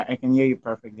I can hear you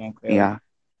perfectly and clearly. Yeah,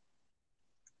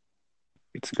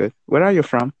 it's good. Where are you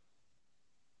from?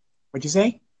 What you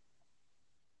say?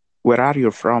 Where are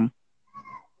you from?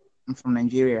 I'm from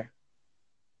Nigeria.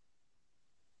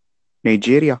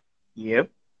 Nigeria. Yep.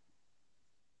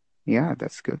 Yeah,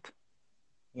 that's good.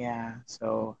 Yeah.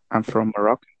 So, I'm from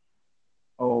Morocco.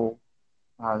 oh,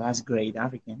 wow, that's great.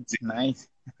 Africans, nice.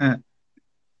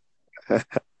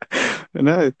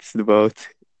 No, it's about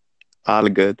all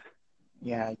good.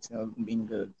 Yeah, it's been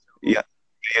good. So, Yeah,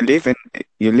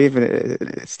 you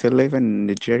still live in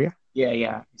Nigeria? yeah,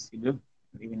 yeah, I still do.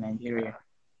 I live in Nigeria.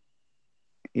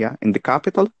 Yeah, in the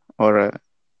capital or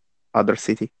other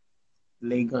city?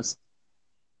 Lagos,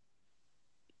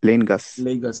 Lagos.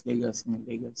 Lagos.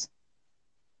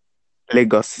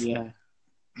 Lagos. Yeah.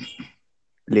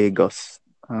 Lagos.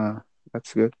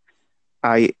 That's good.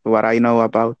 What I know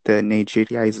about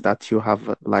Nigeria is that you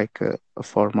have like a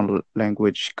formal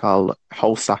language called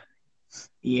Hausa.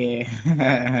 Yeah.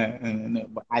 No,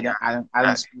 but I Uh,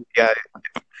 don't speak. yeah,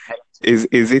 I don't speak.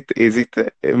 is it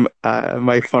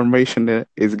my formation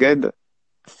is good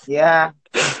Yeah,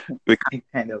 because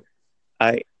kind of.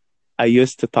 I I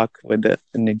used to talk with a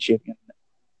Nigerian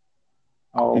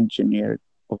Oh, engineer.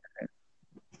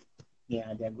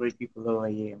 yeah, they're great people over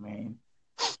here, man.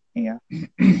 Yeah.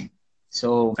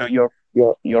 So, So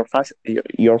you're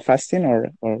fasting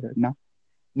or no?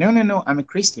 no, no, no. I'm a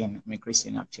Christian. I'm a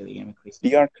Christian, actually. I'm a Christian.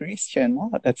 You're Christian.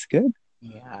 Oh, that's good.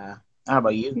 Yeah. How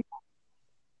about you?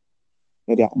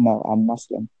 Yeah, no, I'm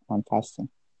Muslim. I'm fasting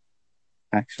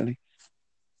actually.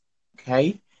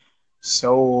 Okay.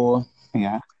 So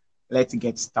Yeah. let's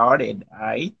get started. All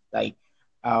right.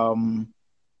 Um,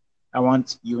 I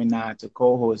want you and I to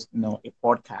co-host, a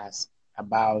podcast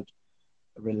about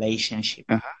relationship.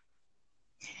 Uh-huh.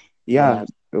 Yeah.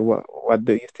 Yeah. What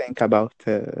do you think about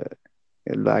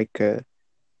like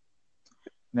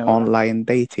No, online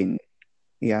dating?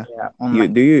 Yeah. yeah, You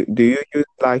online. do you use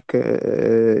like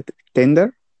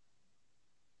Tinder?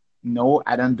 No,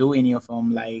 I don't do any of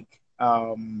them. I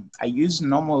use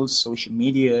normal social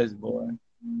medias, but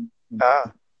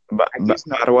Ah, but I but, use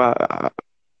not. but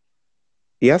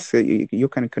yes, you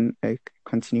can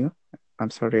continue. I'm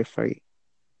sorry if I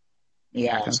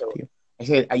Yeah. jumped So you. I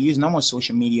said I use normal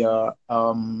social media,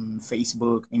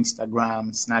 Facebook,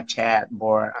 Instagram, Snapchat,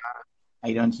 but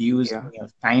I don't use Yeah, any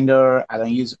of Tinder. I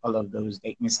don't use all of those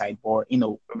dating site, but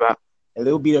but a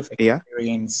little bit of yeah,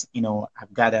 experience,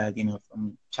 I've gathered,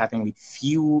 from chatting with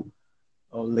few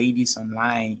ladies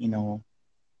online,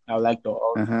 I would like to,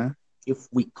 uh-huh, if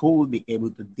we could be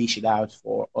able to dish it out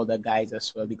for other guys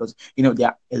as well, because, there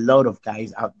are a lot of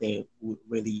guys out there who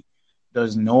really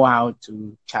does know how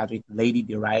to chat with lady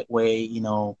the right way,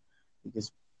 because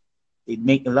they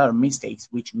make a lot of mistakes,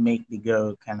 which make the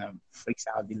girl kind of freaks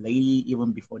out the lady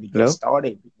even before they get hello.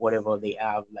 started, whatever they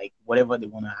have, like whatever they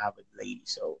want to have with the lady.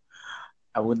 So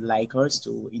I would like us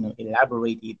to,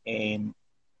 elaborate it and,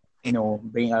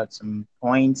 bring out some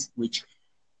points which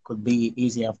could be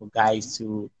easier for guys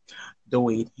to do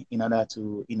it in order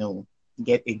to,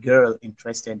 get a girl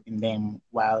interested in them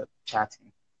while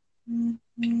chatting.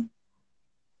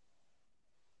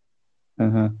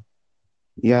 Uh-huh.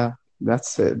 Yeah,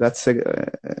 that's a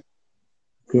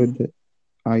good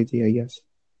idea. Yes.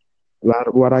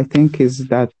 What I think is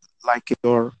that like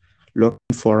you're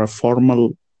looking for a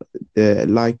formal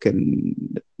like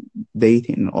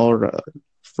dating or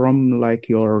from like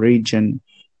your region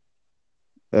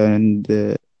and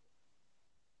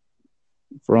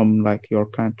from like your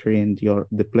country and your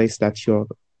the place that you're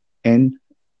in,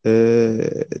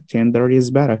 Tinder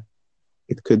is better.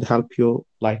 It could help you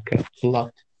like a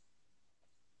lot.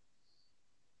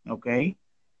 Okay.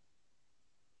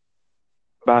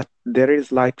 But there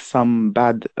is like some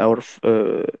bad or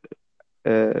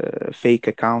fake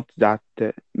account that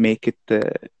make it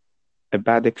a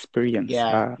bad experience.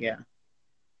 Yeah, yeah.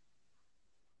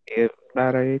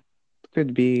 But it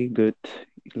could be good.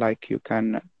 Like you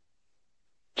can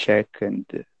check and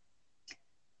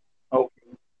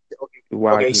Okay. Okay.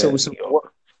 while Okay. So you're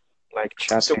what? like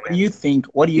So chatting what do and you think?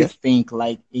 What do you yes. think?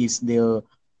 Like, is the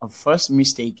first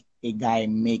mistake a guy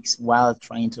makes while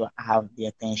trying to have the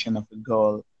attention of a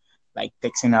girl, like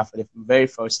texting her for the very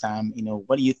first time?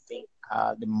 What do you think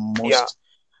are the Yeah, most?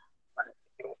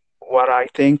 what I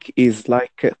think is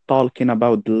like talking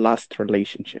about the last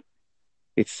relationship.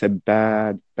 It's a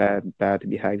bad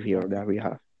behavior that we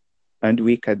have, and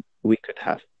we could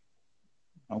have,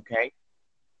 Okay.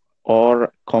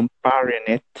 or comparing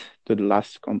it to the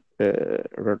last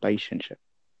relationship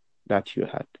that you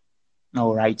had.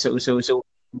 All right.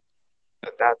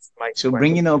 That's my So point of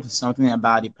bringing view. up something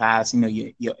about the past,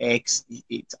 your ex,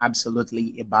 it's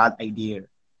absolutely a bad idea.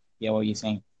 Yeah, what you're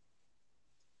saying.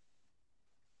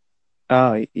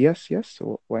 Yes, yes.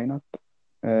 Why not?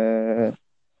 Uh,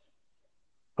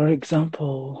 for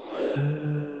example,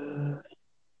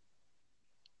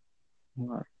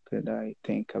 what could I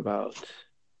think about?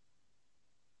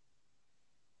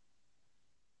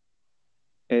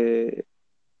 Uh,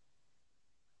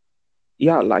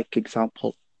 yeah, like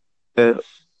example. Uh,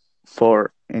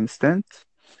 for instance,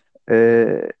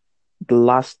 the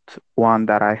last one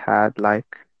that I had,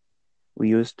 like we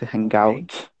used to hang Okay.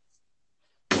 out,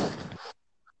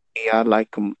 yeah,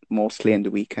 like mostly in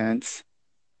the weekends,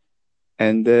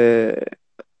 and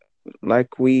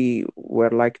like we were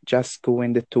like just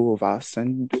going the two of us,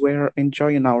 and we're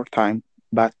enjoying our time.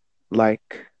 But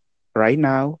like right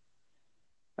now,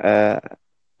 uh,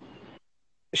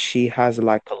 she has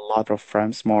like a lot of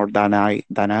friends more than I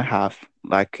have.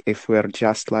 Like if we're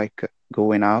just like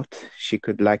going out, she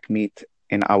could like meet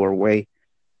in our way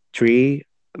three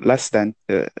less than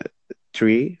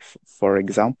three, for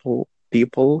example,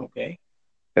 people, Okay.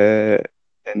 uh,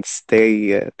 and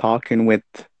stay talking with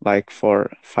like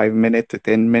for 5 minutes to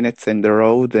 10 minutes in the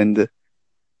road and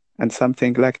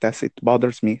something like that. It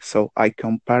bothers me. So I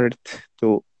compare it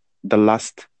to the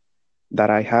last that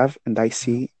I have, and I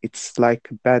see it's like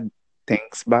bad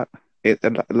things, but it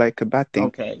like a bad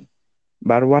thing. Okay.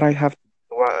 But what I have,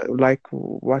 like,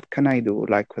 what can I do?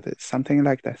 Like with it, something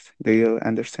like that. Do you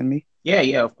understand me? Yeah,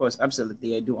 yeah, of course,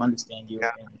 absolutely. I do understand you,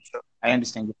 Yeah. and So, I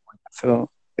understand your point. so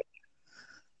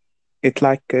it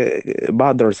like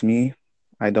bothers me.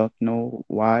 I don't know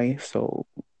why. So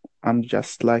I'm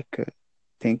just like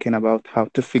thinking about how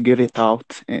to figure it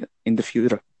out in the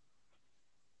future.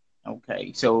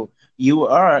 Okay, so you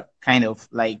are kind of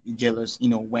like jealous,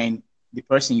 when the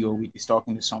person you're with is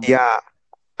talking to someone. Yeah,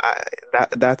 I,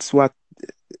 that's what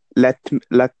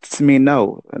lets me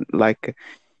know. Like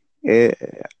uh,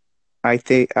 I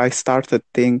think I started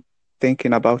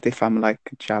thinking about if I'm like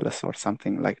jealous or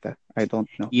something like that. I don't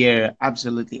know. Yeah,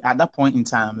 absolutely. At that point in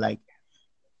time, like,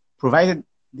 provided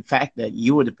the fact that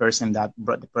you were the person that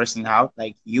brought the person out,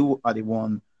 like you are the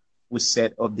one who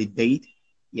set up the date.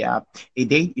 Yeah, a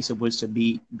date is supposed to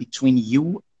be between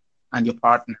you and your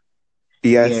partner.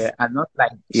 Yes, Yeah, and not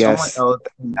like someone yes, else,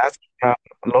 that's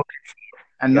look.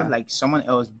 and not Yeah, like someone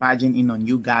else barging in on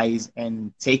you guys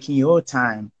and taking your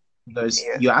time because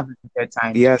yes, you have limited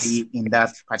time to yes. be in that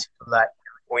particular.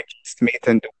 We just meet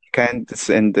in the weekends,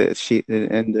 and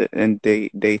and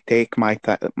they take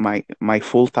my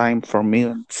full time for me,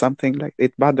 and something like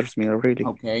it bothers me really.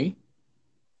 Okay.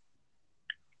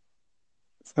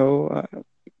 So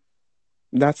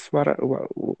that's what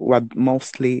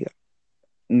mostly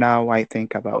now I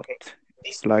think about. Okay.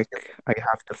 This It's like I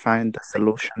have to find a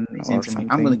solution listen or to me.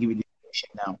 I'm gonna something. give you the solution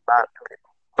now. But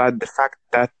but the fact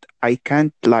that I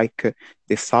can't like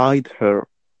decide her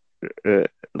uh,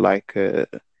 like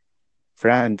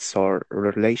friends or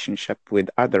relationship with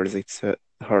others, it's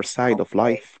her side of Okay.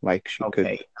 life. Like she could,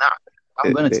 Okay. Now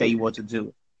I'm uh, gonna tell uh, you what to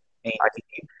do. And I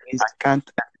it I is can't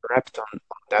interrupt on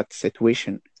that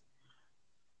situation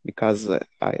because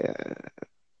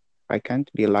I can't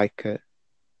be like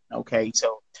okay.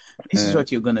 So this is uh,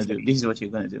 what you're gonna do. This is what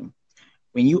you're gonna do.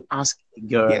 When you ask a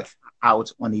girl yes,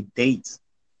 out on a date,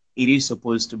 it is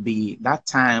supposed to be that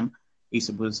time is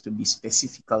supposed to be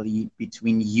specifically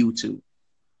between you two.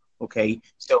 Okay.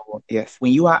 So yes,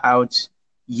 when you are out,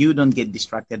 you don't get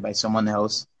distracted by someone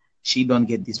else. She don't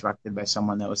get distracted by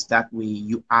someone else. That way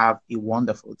you have a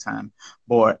wonderful time.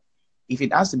 But if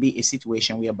it has to be a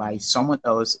situation whereby someone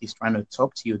else is trying to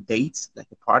talk to your date, like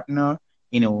a partner,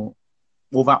 you know,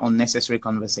 over unnecessary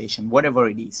conversation, whatever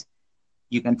it is,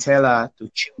 you can tell her to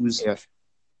choose yes,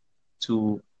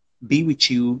 to be with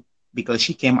you because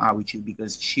she came out with you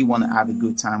because she want to have a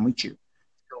good time with you.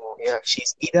 So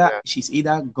yes, yes, she's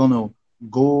either gonna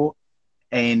go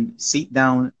and sit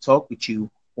down, talk with you,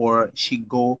 or she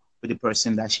go with the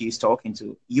person that she is talking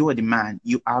to. You are the man.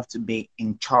 You have to be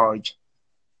in charge.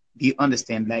 Do you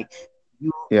understand? Like,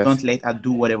 you yes, don't let her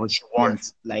do whatever she yes,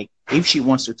 wants. Like, if she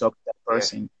wants to talk to that yes.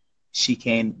 person, she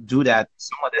can do that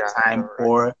some other Yeah, time, you're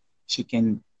right. or she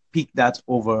can pick that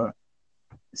over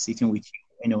sitting with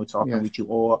you, talking Yes, with you,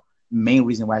 or main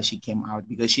reason why she came out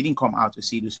because she didn't come out to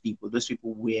see those people. Those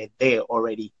people were there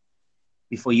already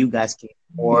before you guys came,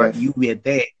 or yes, you were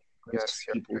there when those yes,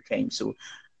 yes, people came. So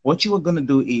what you are gonna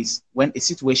do is when a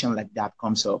situation like that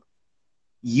comes up,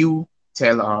 you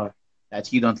tell her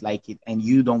that you don't like it and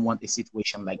you don't want a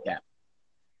situation like that.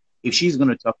 If she's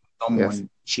gonna talk to yes, someone,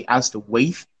 she has to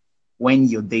wait when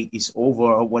your date is over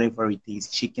or whatever it is.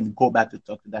 She can go back to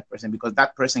talk to that person because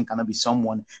that person cannot be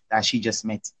someone that she just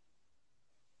met.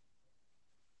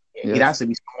 It has yes, to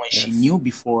be someone she yes, knew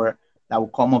before that will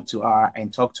come up to her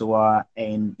and talk to her.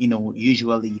 And,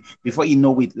 usually before you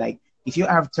know it, like if you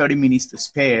have 30 minutes to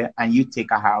spare and you take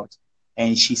her out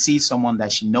and she sees someone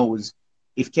that she knows,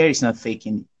 if care is not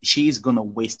taken, she is going to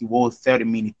waste the whole 30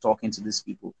 minutes talking to these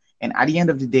people. And at the end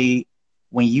of the day,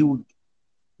 when you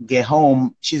get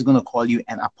home, she's going to call you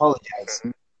and apologize.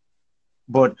 Mhm.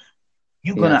 But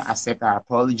you're going to Yes. accept her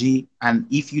apology. And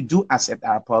if you do accept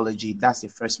her apology, that's the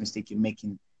first mistake you're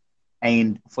making.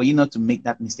 And for you not to make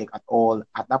that mistake at all,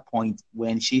 at that point,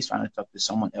 when she's trying to talk to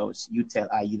someone else, you tell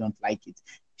her you don't like it.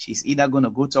 She's either going to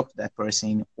go talk to that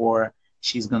person or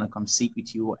she's going to come sit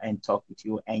with you and talk with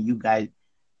you. And you guys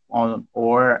on,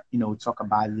 or, talk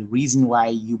about the reason why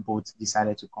you both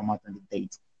decided to come out on the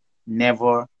date.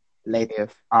 Never let Yes.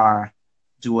 her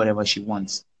do whatever she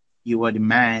wants. You are the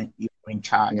man, you are in Yeah.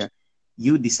 charge.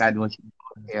 You decide what you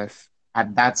do Yes.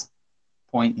 at that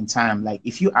point in time. Like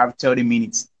if you have 30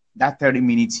 minutes, that 30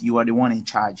 minutes, you are the one in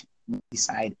charge. You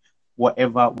decide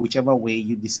whichever way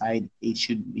you decide it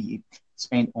should be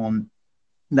spent on,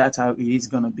 that's how it is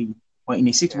going to be. But in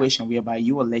a Yeah. situation whereby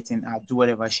you are letting her do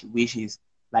whatever she wishes,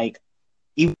 like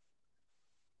if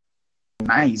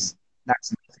nice,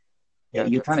 that's yeah, Yeah.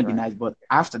 you're trying That's to be right. nice, but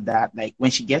after that, like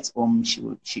when she gets home,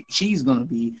 she's gonna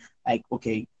be like,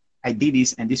 okay, I did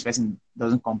this, and this person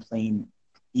doesn't complain.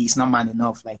 He's not man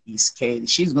enough. Like he's scared.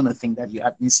 She's gonna think that you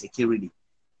have insecurity.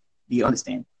 Do you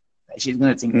understand? Like, she's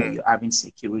gonna think that Mm. you have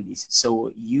insecurities. So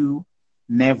you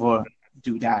never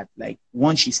do that. Like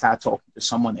once she starts talking to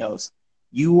someone else,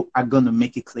 you are gonna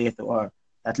make it clear to her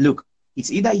that look, it's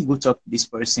either you go talk to this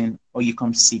person or you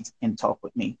come sit and talk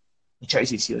with me. The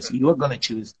choice is yours. You are gonna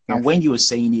choose. And Yes. when you are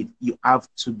saying it, you have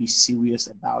to be serious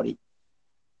about it.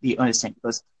 Do you understand?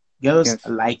 Because girls Yes.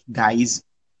 like guys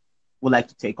who like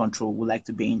to take control, who like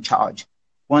to be in charge.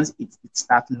 Once it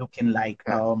starts looking like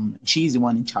Yeah. she's the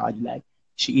one in charge, like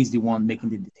she is the one making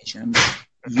the decisions,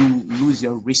 you lose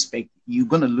your respect. You're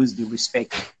gonna lose the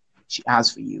respect she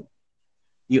has for you.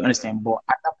 You understand? But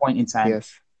at that point in time,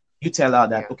 Yes. you tell her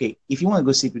that Yeah. okay, if you want to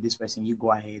go sit with this person, you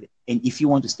go ahead, and if you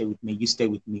want to stay with me, you stay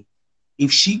with me.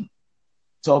 If she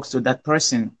talks to that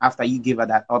person after you give her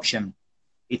that option,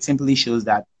 it simply shows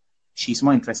that she's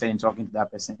more interested in talking to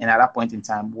that person. And at that point in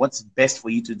time, what's best for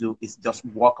you to do is just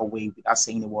walk away without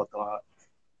saying a word to her.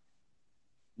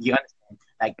 You understand?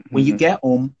 Like when you Hmm. get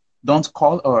home, don't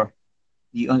call her.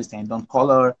 You understand? Don't call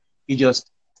her. You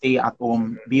just stay at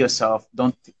home, be yourself.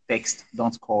 Don't text,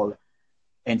 don't call,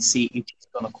 and see if she's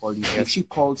gonna call you. If Yes. she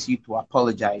calls you to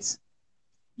apologize,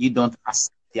 you don't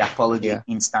accept the apology Yeah.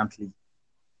 instantly.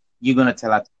 You're gonna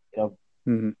tell her to get up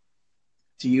Hmm.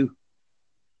 to you.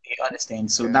 You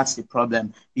understand? So Yes. that's the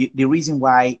problem. The reason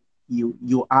why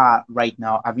you are right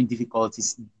now having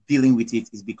difficulties dealing with it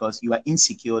is because you are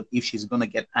insecure if she's gonna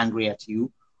get angry at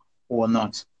you or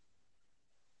not.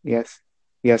 Yes.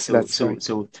 Yes. So That's so right.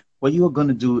 so what you're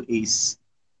gonna do is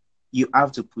you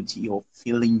have to put your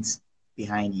feelings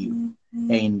behind you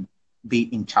and be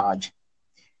in charge.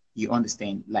 You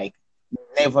understand? Like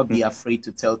never be Hmm. afraid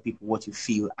to tell people what you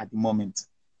feel at the moment.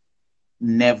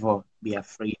 Never be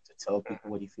afraid to tell people Hmm.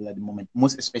 what you feel at the moment,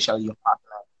 most especially your partner.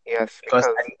 Yes. Because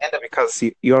at the end of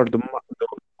You're the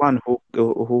one who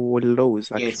will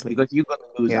lose yes, actually. because you're gonna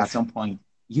lose at Yes. some point.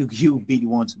 You be the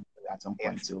one to lose at some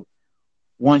point. Yes. So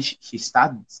once she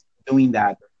starts doing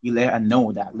that, you let her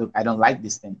know that look, I don't like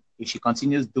this thing. If she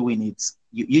continues doing it,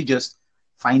 you just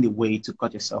find a way to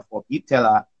cut yourself off. You tell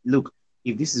her, look,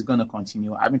 if this is gonna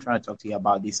continue, I've been trying to talk to you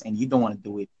about this and you don't want to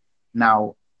do it.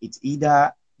 Now it's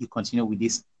either you continue with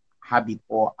this habit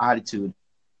or attitude,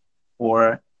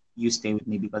 or you stay with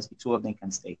me because the two of them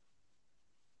can stay.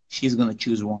 She's gonna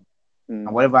choose one. And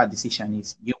Mm. whatever her decision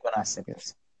is, you're gonna accept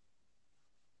Yes.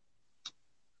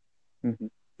 it. Hmm.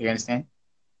 You understand?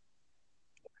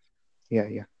 Yeah.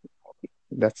 Yeah.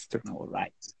 That's true. All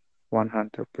right.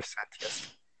 100%.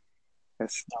 Yes.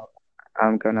 Yes.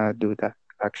 I'm gonna do that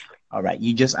actually. All right.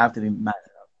 You just have to be man.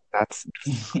 That's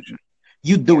the solution.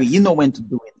 You do it. You Yes. know when to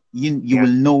do it. You Yeah. will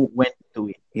know when to do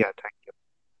it. Yeah. Thank you.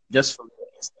 Just for your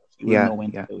instinct, you will Yeah. know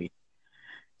when to Yeah. do it.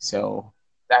 So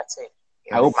that's it.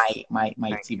 I hope Yes. my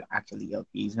Thank tip you. actually help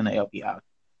you. Is gonna help you out.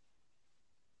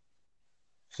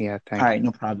 Yeah. All Thank right, you.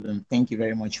 no problem. Thank you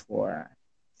very much for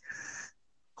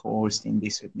co-hosting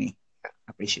this with me.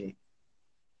 Appreciate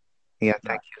it. Yeah. All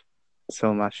Thank right. you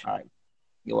so much. All right.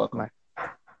 You're welcome. Bye.